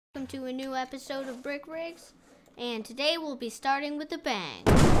to a new episode of Brick Rigs, and today we'll be starting with a bang.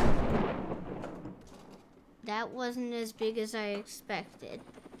 That wasn't as big as I expected.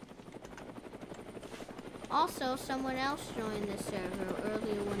 Also, someone else joined the server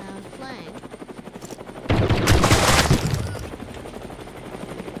earlier when I was playing.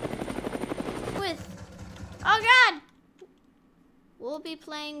 Oh God! We'll be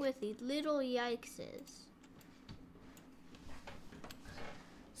playing with the Little Yikeses.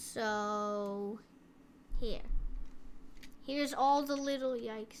 So, here's all the Little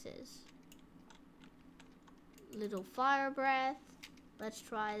Yikeses. Little fire breath. Let's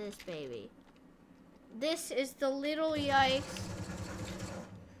try this baby. This is the Little Yikes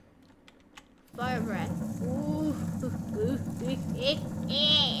fire breath. Ooh.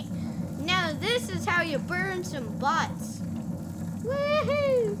 Now this is how you burn some butts.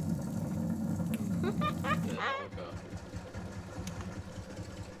 Woohoo!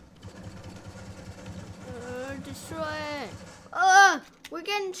 Destroy it. Oh, we're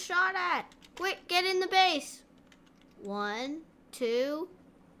getting shot at. Quick, get in the base. 1, 2,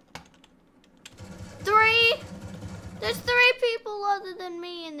 3. There's 3 people other than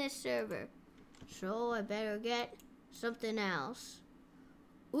me in this server. So I better get something else.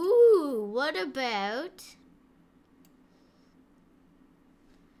 Ooh, what about...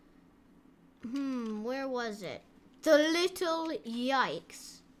 where was it? The Little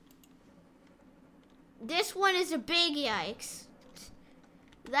Yikes. This one is a big yikes.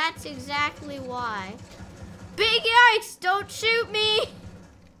 That's exactly why. Big yikes, don't shoot me!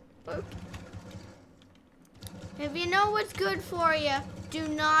 Okay. If you know what's good for you, do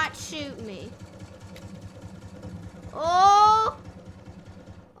not shoot me. Oh!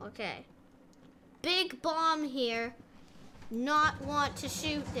 Okay. Big bomb here. Not want to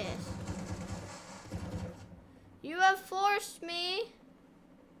shoot this. You have forced me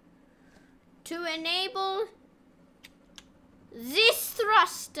to enable this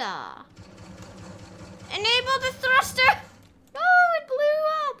thruster. Enable the thruster! No, it blew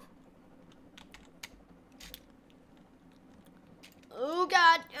up! Oh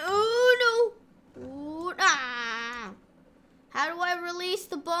God, oh no! Ooh, ah. How do I release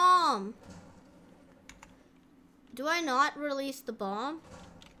the bomb? Do I not release the bomb?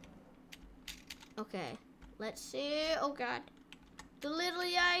 Okay, let's see. Oh God. The Little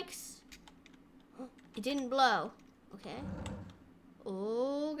Yikes. It didn't blow. Okay.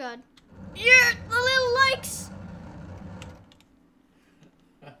 Oh God. Yeah, the Little Yikes.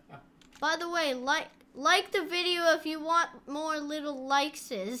 By the way, like the video if you want more Little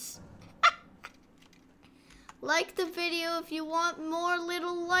Yikeses. Like the video if you want more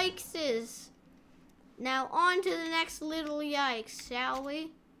Little Yikeses. Now on to the next Little Yikes, shall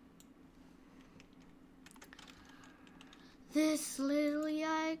we? This Little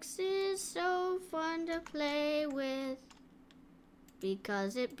Yikes is so fun to play with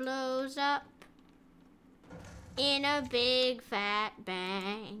because it blows up in a big fat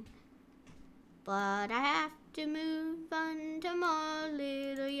bang. But I have to move on to more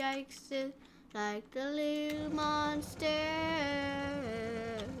Little Yikes like the little monster.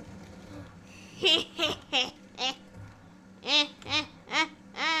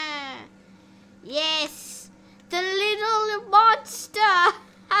 Yes, the little monster.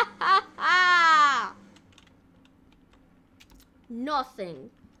 Nothing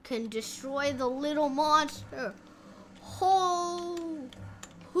can destroy the little monster. Ho,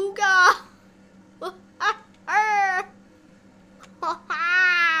 hooga.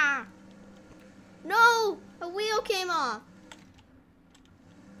 No, a wheel came off.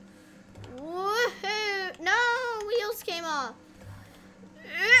 Woohoo! No, wheels came off.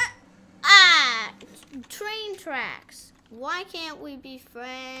 Ah, train tracks. Why can't we be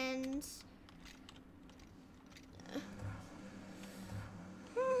friends?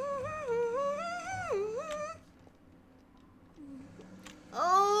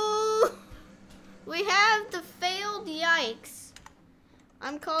 Oh, we have the failed yikes.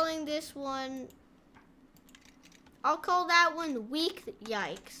 I'm calling this one, I'll call that one weak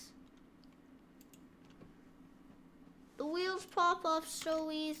yikes. The wheels pop off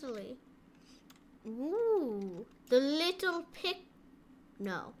so easily. Ooh, the little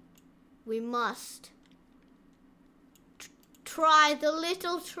no, we must try the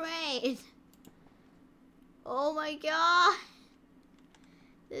little train. Oh my God.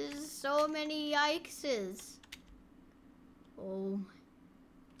 There's so many yikeses. Oh my.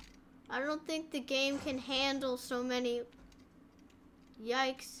 I don't think the game can handle so many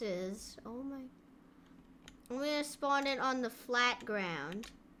yikeses. Oh my. I'm gonna spawn it on the flat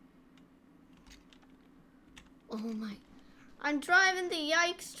ground. Oh my. I'm driving the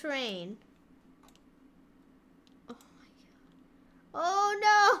Yikes train. Oh my god. Oh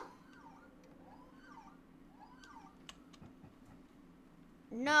no!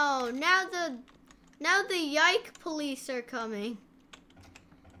 No, now the Yike police are coming.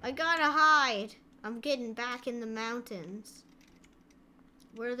 I gotta hide. I'm getting back in the mountains,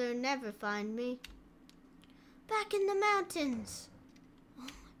 where they'll never find me. Back in the mountains.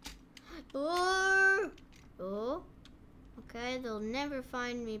 Oh, oh. Okay, they'll never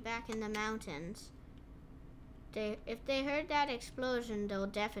find me back in the mountains. If they heard that explosion, they'll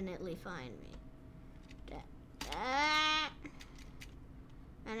definitely find me.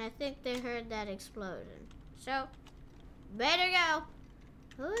 And I think they heard that explosion. So, better go.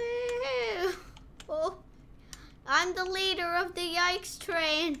 Woo-hoo. Oh, I'm the leader of the Yikes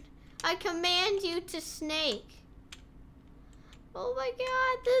train. I command you to snake. Oh my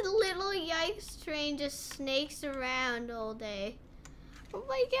god, the Little Yikes train just snakes around all day. Oh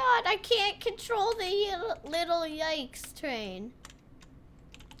my god, I can't control the Little Yikes train.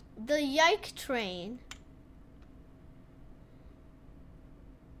 The Yike train.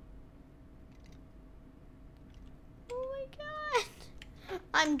 Oh my god.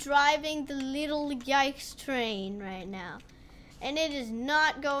 I'm driving the Little Yikes train right now, and it is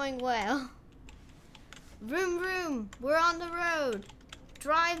not going well. Vroom vroom, we're on the road.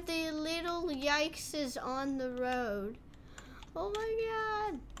 Drive the Little Yikeses on the road. Oh my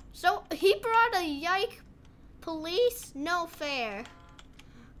god. So he brought a Yike police? No fair.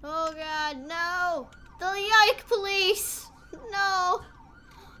 Oh god, no. The Yike police. No.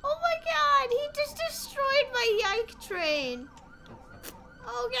 Oh my god, he just destroyed my Yike train.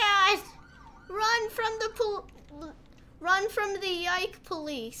 Oh god. Run from the Yike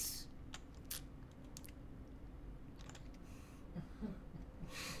police.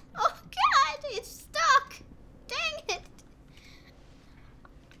 Oh god, it's stuck. Dang it.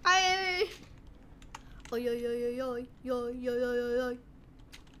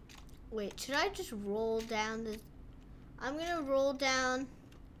 Wait, should I just roll down this? I'm gonna roll down.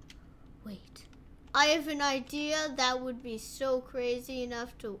 Wait, I have an idea that would be so crazy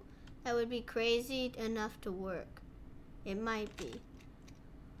enough to, that would be crazy enough to work. It might be.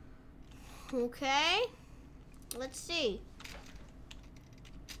 Okay, let's see.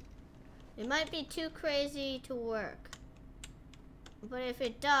 It might be too crazy to work, but if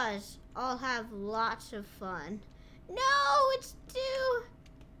it does, I'll have lots of fun. No, it's too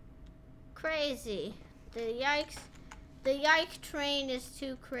crazy. The Yike train is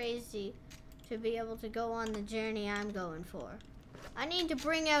too crazy to be able to go on the journey I'm going for. I need to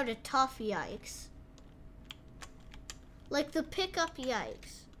bring out a tough Yikes. Like the pickup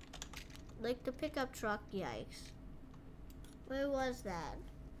Yikes. Like the pickup truck Yikes. Where was that?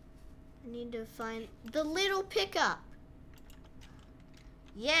 I need to find the little pickup.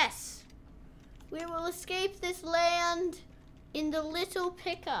 Yes. We will escape this land in the little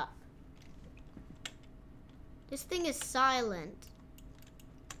pickup. This thing is silent.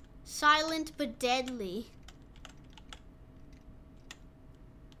 Silent but deadly.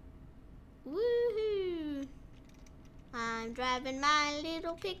 Woohoo! I'm driving my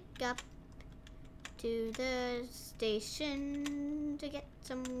little pickup to the station to get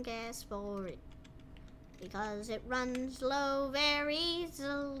some gas for it, because it runs low very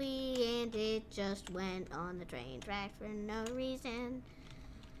easily and it just went on the train track for no reason.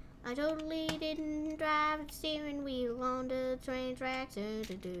 I totally didn't drive the steering wheel on the train tracks.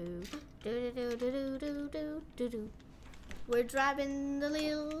 We're driving the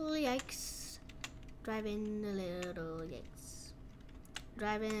Little Yikes. Driving the Little Yikes.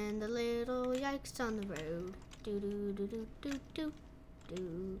 Driving the Little Yikes on the road.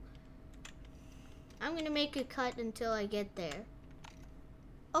 I'm gonna make a cut until I get there.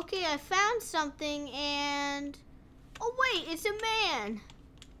 Okay, I found something and... Oh wait, it's a man!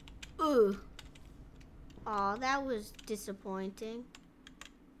 Ooh. Aw, that was disappointing.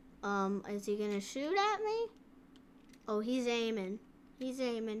 Is he gonna shoot at me? Oh, he's aiming. He's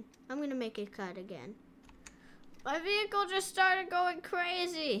aiming. I'm gonna make a cut again. My vehicle just started going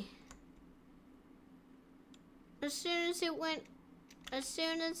crazy. As soon as it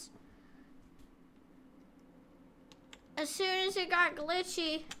got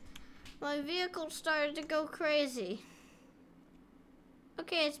glitchy, my vehicle started to go crazy.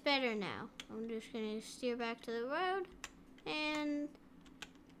 Okay, it's better now. I'm just gonna steer back to the road and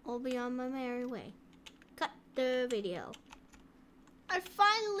I'll be on my merry way. Cut the video. I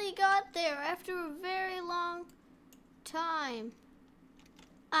finally got there after a very long time.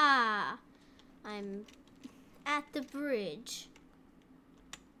 Ah, I'm at the bridge.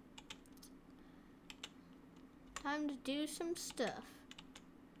 Time to do some stuff.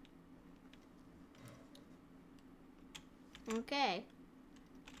 Okay.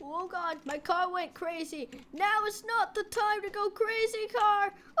 Oh God, my car went crazy. Now is not the time to go crazy,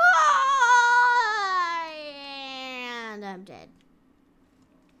 car. Ah! And I'm dead.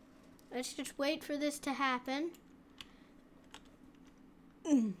 Let's just wait for this to happen.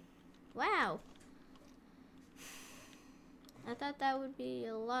 Wow. I thought that would be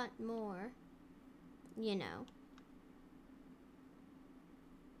a lot more, you know.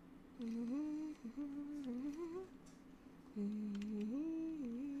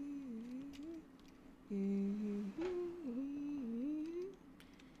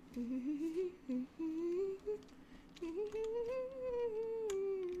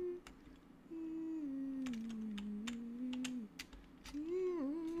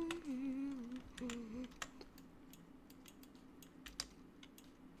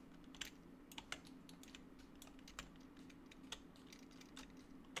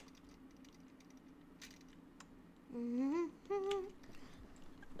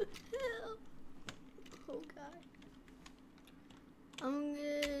 Oh God. I'm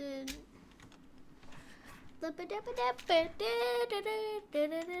good. Oh,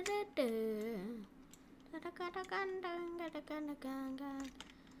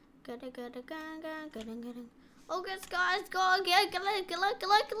 guys, go get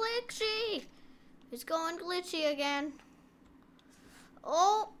glitchy. It's going glitchy again.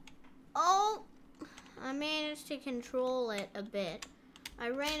 Oh. I managed to control it a bit. I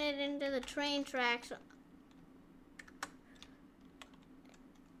ran it into the train tracks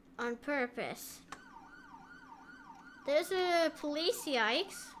on purpose. There's a police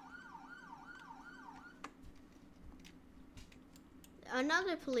yikes.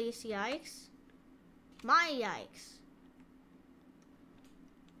 Another police yikes. My yikes.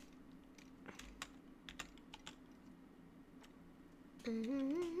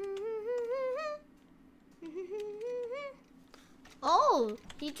 Oh,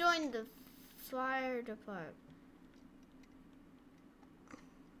 he joined the fire department.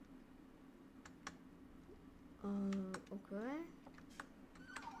 Okay.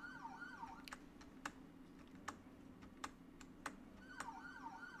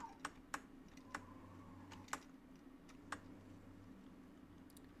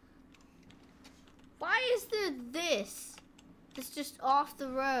 Why is there this? It's just off the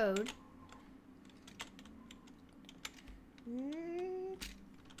road.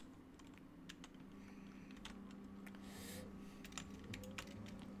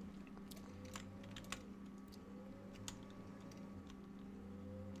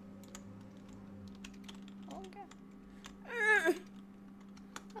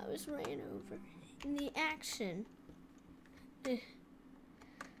 I was ran over in the action.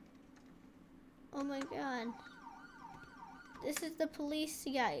 Oh my God. This is the police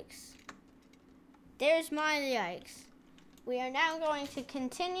yikes. There's my yikes. We are now going to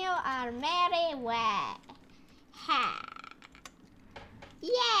continue our merry way. Ha!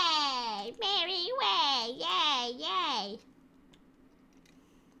 Yay! Merry way! Yay! Yay!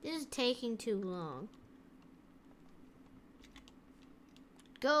 This is taking too long.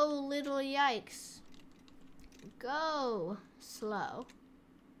 Go, little yikes. Go slow.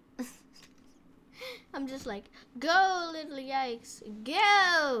 I'm just like, go, little yikes.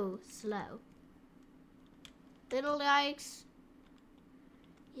 Go slow. Little yikes.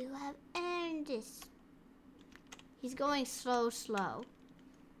 You have earned this. He's going slow.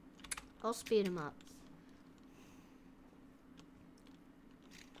 I'll speed him up.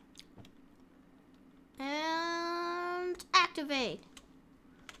 And activate.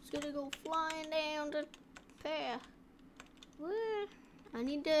 It's gonna go flying down the path. Where? I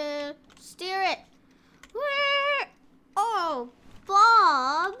need to steer it. Where? Oh,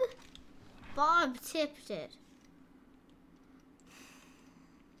 Bob. Bob tipped it.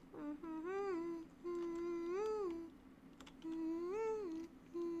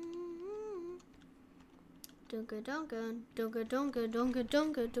 Dunga dunga dunga dunga dunga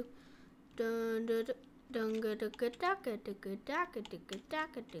dunga dunga dunga dunga daka dunga daka dunga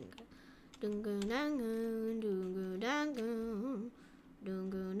daka dunga dunga danga dunga danga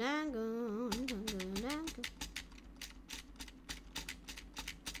dunga danga dunga danga.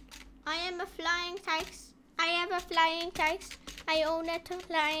 I am a flying tax. I have a flying tax. I own a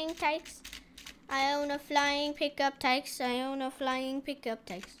flying tax. I own a flying pickup tax. I own a flying pickup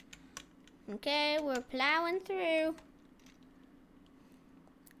tax. Okay, we're plowing through.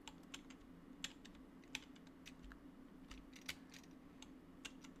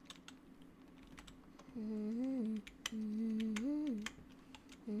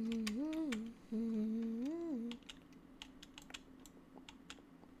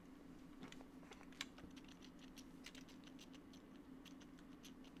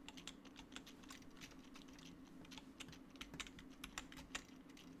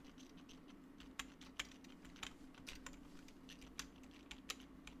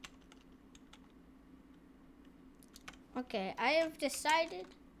 Okay, I have decided.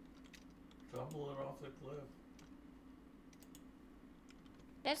 Tumble it off the cliff.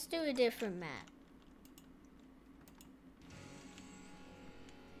 Let's do a different map.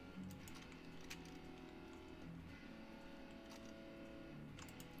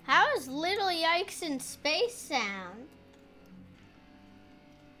 How does Little Yikes in space sound?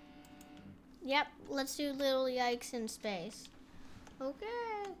 Yep, let's do Little Yikes in space.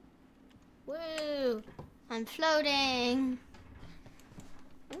 Okay. Woo! I'm floating.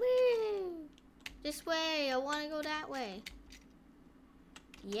 Woo! This way. I want to go that way.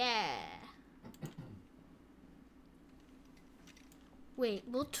 Yeah. Wait,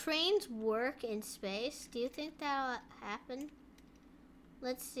 will trains work in space? Do you think that'll happen?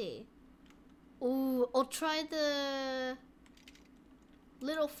 Let's see. Ooh, I'll try the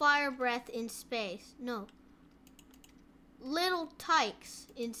little fire breath in space. No. Little Yikes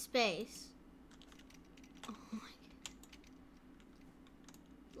in space. Oh my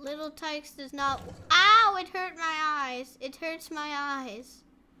God. Little Yikes does not. Ow! It hurt my eyes. It hurts my eyes.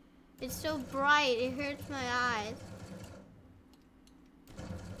 It's so bright. It hurts my eyes.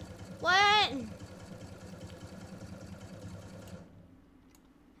 What?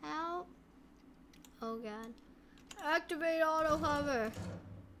 Help. Oh God. Activate auto hover.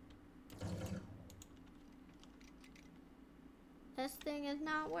 This thing is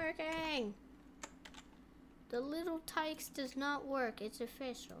not working. The Little Yikes does not work. It's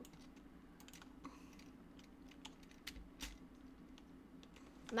official.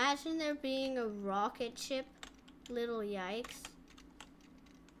 Imagine there being a rocket ship, Little Yikes.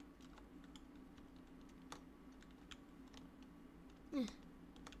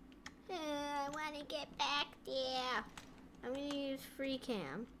 I want to get back there. I'm going to use free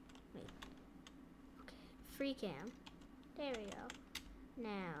cam. Wait. Okay, free cam. There we go.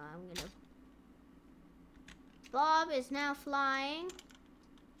 Now I'm going to... Bob is now flying.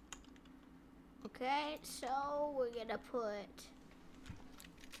 Okay, so we're going to put...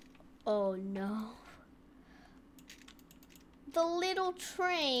 Oh no. The little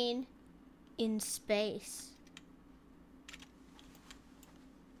train in space.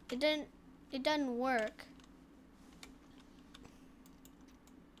 It doesn't work.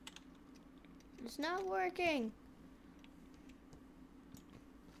 It's not working.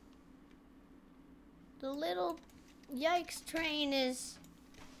 The Little Yikes train is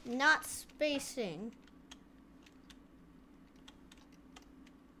not spacing.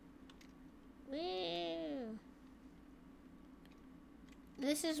 Woo.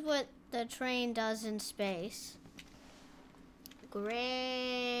 This is what the train does in space. Great.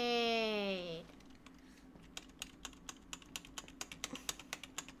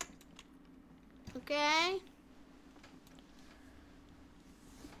 Okay.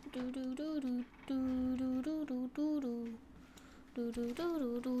 Do do do do do do do do do do. Do do do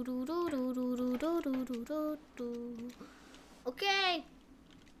do do do do do do do do do do. Okay.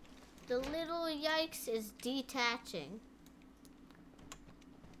 The Little Yikes is detaching.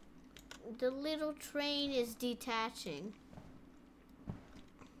 The little train is detaching.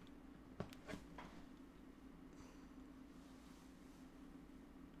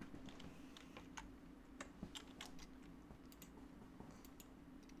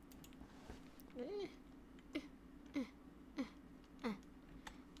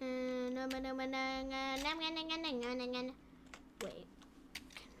 Wait.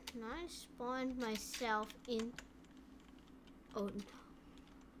 Can I spawn myself in? Oh no.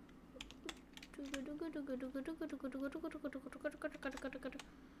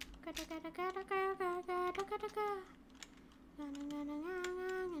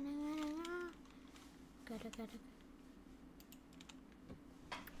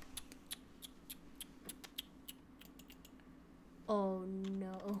 Oh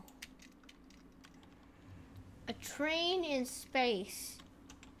no. A train in space.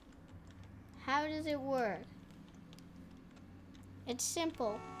 How does it work? It's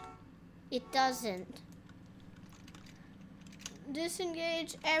simple. It doesn't.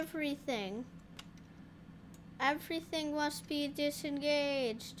 Disengage everything. Everything must be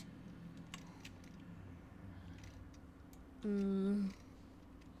disengaged.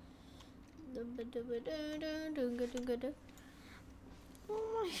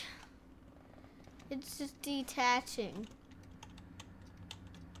 Oh my. It's just detaching.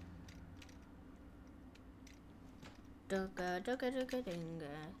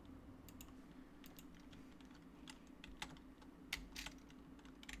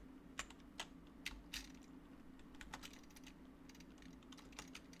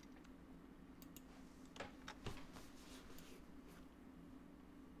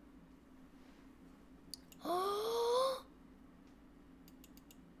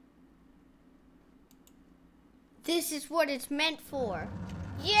 This is what it's meant for.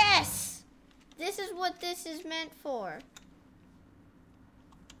 Yes! This is what this is meant for.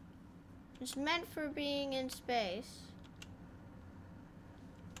 It's meant for being in space.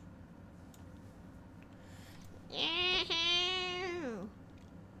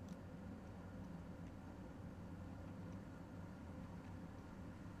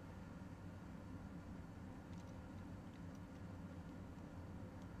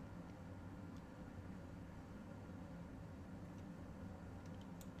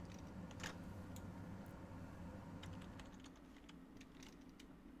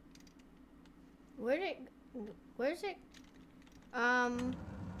 Where's it?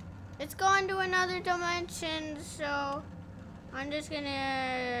 It's going to another dimension, so I'm just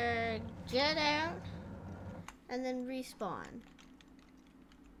gonna get out and then respawn.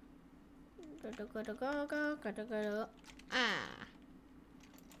 Ah.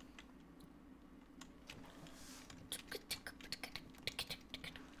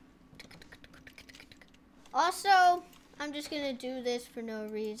 Also, I'm just gonna do this for no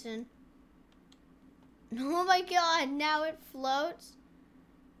reason. Oh my god, now it floats.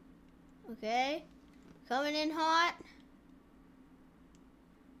 Okay, coming in hot.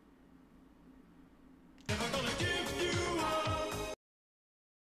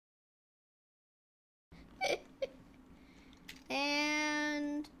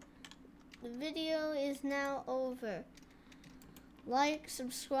 And the video is now over. Like,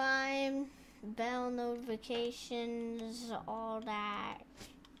 subscribe, bell notifications, all that.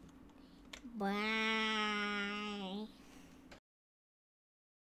 Bye.